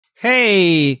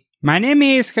Hey, my name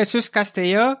is Jesus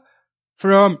Castillo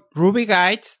from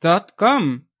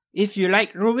rubyguides.com. If you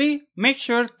like Ruby, make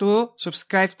sure to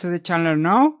subscribe to the channel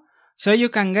now so you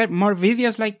can get more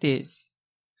videos like this.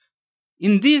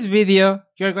 In this video,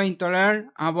 you're going to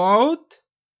learn about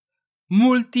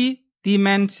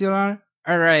multi-dimensional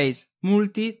arrays.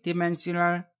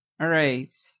 Multi-dimensional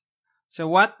arrays. So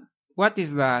what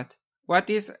is that? What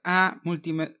is a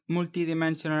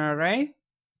multi-dimensional array?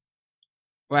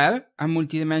 Well, a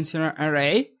multi-dimensional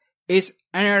array is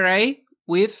an array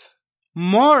with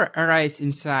more arrays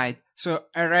inside. So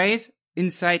arrays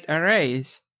inside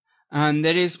arrays. And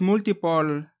there is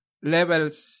multiple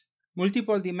levels,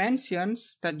 multiple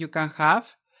dimensions that you can have.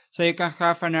 So you can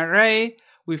have an array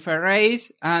with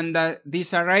arrays, and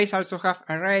these arrays also have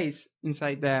arrays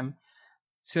inside them.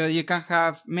 So you can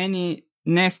have many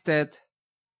nested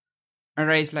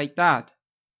arrays like that.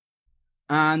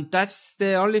 And that's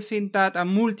the only thing that a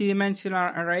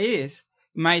multidimensional array is.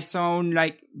 It might sound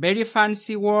like very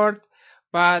fancy word,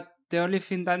 but the only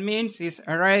thing that means is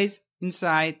arrays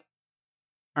inside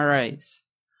arrays.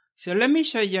 So let me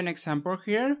show you an example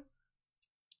here.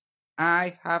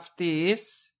 I have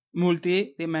this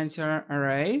multi-dimensional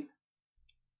array,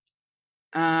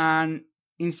 and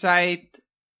inside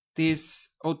this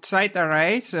outside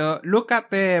array, so look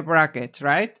at the brackets,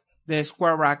 right? The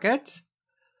square brackets.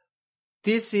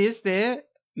 This is the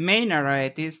main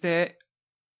array. This is the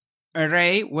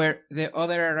array where the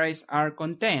other arrays are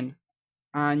contained.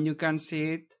 And you can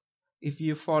see it if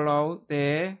you follow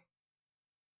the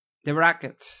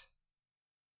brackets.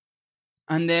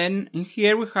 And then in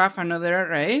here we have another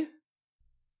array.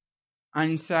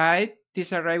 And inside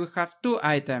this array we have two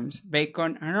items,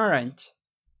 bacon and orange.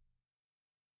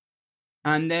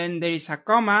 And then there is a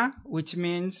comma, which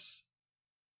means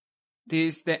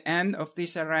this is the end of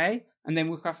this array. And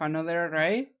then we have another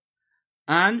array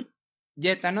and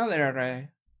yet another array.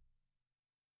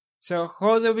 So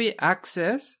how do we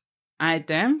access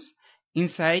items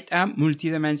inside a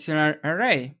multidimensional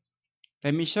array?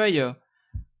 Let me show you.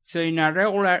 So in a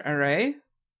regular array,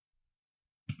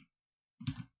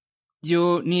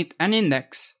 you need an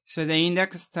index. So the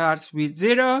index starts with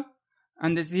 0,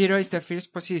 and the 0 is the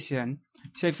first position.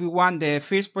 So if we want the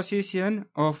first position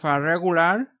of a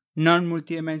regular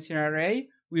non-multidimensional array,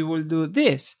 we will do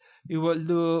this. We will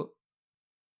do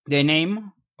the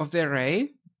name of the array.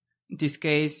 In this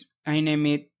case, I name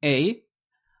it A.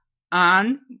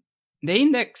 And the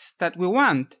index that we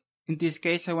want. In this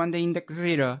case, I want the index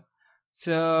 0.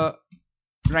 So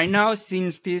right now,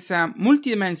 since this is a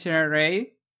multidimensional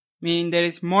array, meaning there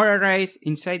is more arrays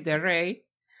inside the array,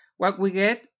 what we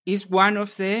get is one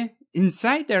of the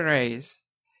inside arrays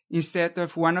instead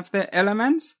of one of the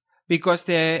elements, because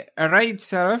the array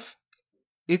itself,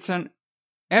 it's an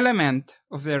element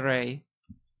of the array.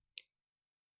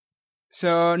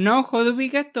 So now how do we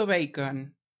get to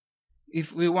bacon?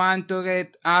 If we want to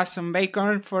get some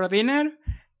bacon for dinner,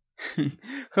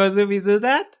 how do we do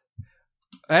that?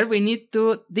 Well, we need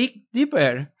to dig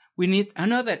deeper. We need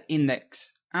another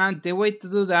index. And the way to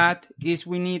do that is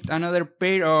we need another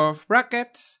pair of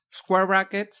brackets, square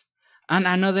brackets, and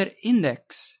another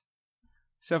index.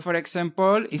 So for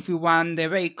example, if we want the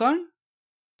bacon,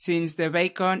 since the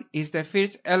bacon is the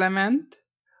first element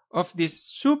of this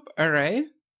sub-array,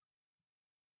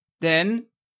 then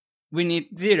we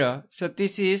need 0. So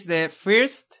this is the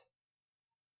first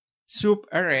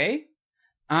sub-array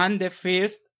and the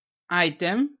first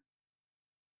item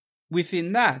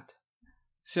within that.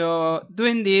 So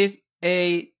doing this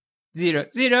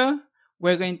A00,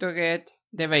 we're going to get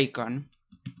the bacon.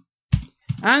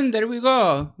 And there we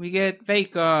go. We get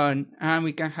bacon, and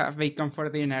we can have bacon for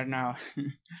dinner now.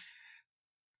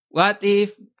 What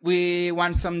if we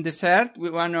want some dessert? We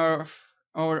want our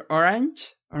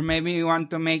orange, or maybe we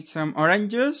want to make some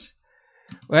orange juice.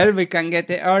 Well, we can get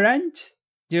the orange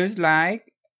just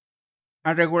like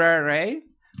a regular array.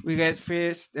 We get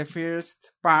the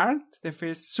first part, the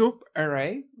first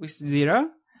sub-array with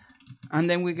 0. And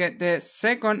then we get the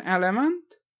second element.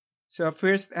 So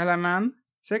first element,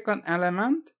 second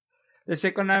element. The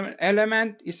second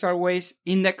element is always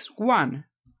index 1.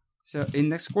 So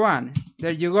index 1.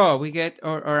 There you go. We get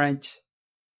our orange.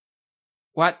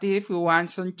 What if we want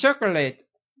some chocolate?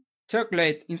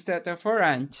 Chocolate instead of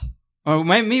orange. Or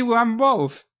maybe we want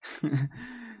both.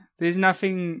 There's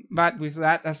nothing bad with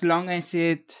that as long as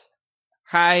it's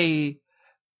high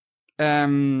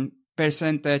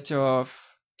percentage of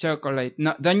chocolate.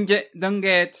 No, don't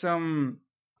get some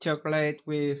chocolate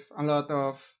with a lot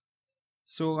of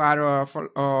sugar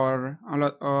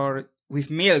or with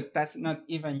milk. That's not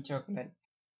even chocolate.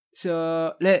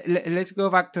 So let's go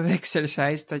back to the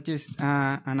exercise. That's just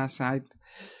an aside.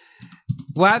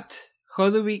 How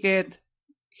do we get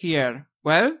here?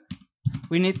 Well,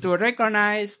 we need to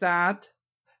recognize that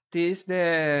this is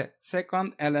the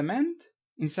second element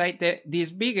inside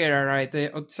this bigger array,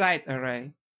 the outside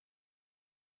array.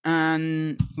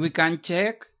 And we can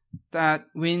check that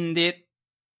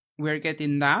we're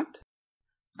getting that.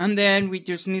 And then we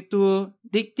just need to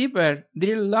dig deeper,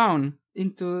 drill down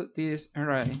into this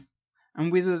array.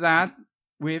 And we do that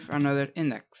with another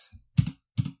index.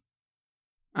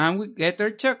 And we get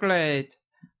our chocolate.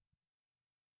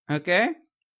 Okay?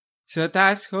 So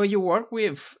that's how you work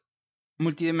with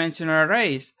multidimensional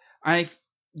arrays. And if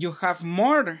you have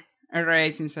more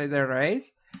arrays inside the arrays,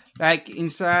 like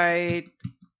inside,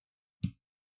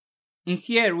 in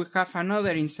here we have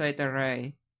another inside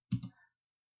array.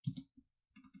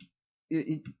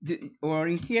 Or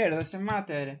in here, doesn't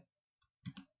matter.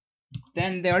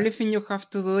 Then the only thing you have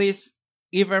to do is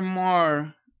even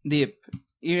more deep,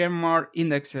 even more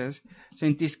indexes. So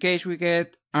in this case, we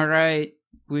get array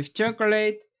with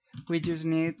chocolate. We just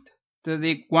need to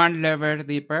dig one level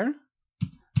deeper.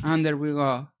 And there we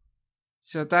go.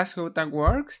 So that's how that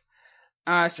works.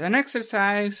 As an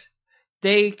exercise,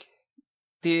 take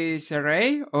this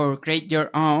array or create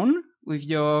your own with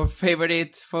your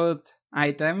favorite food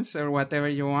items or whatever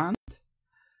you want.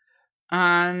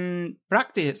 And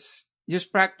practice.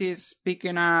 Just practice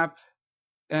picking up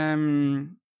the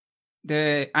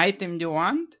item you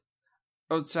want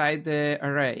outside the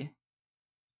array.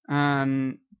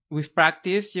 And with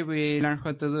practice, you will learn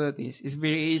how to do this. It's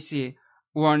very easy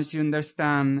once you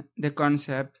understand the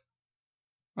concept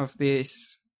of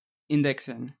this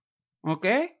indexing.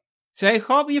 Okay? So I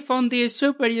hope you found this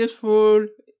super useful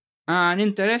and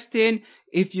interesting.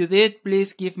 If you did,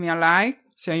 please give me a like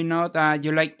so I know that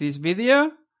you like this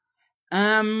video.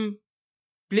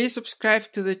 Please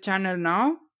subscribe to the channel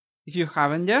now if you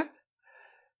haven't yet,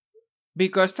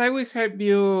 because that will help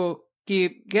you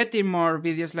keep getting more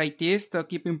videos like this to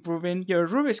keep improving your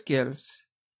Ruby skills.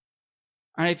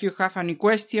 And if you have any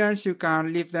questions, you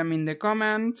can leave them in the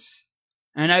comments.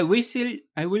 And I will see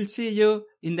you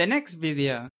in the next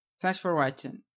video. Thanks for watching.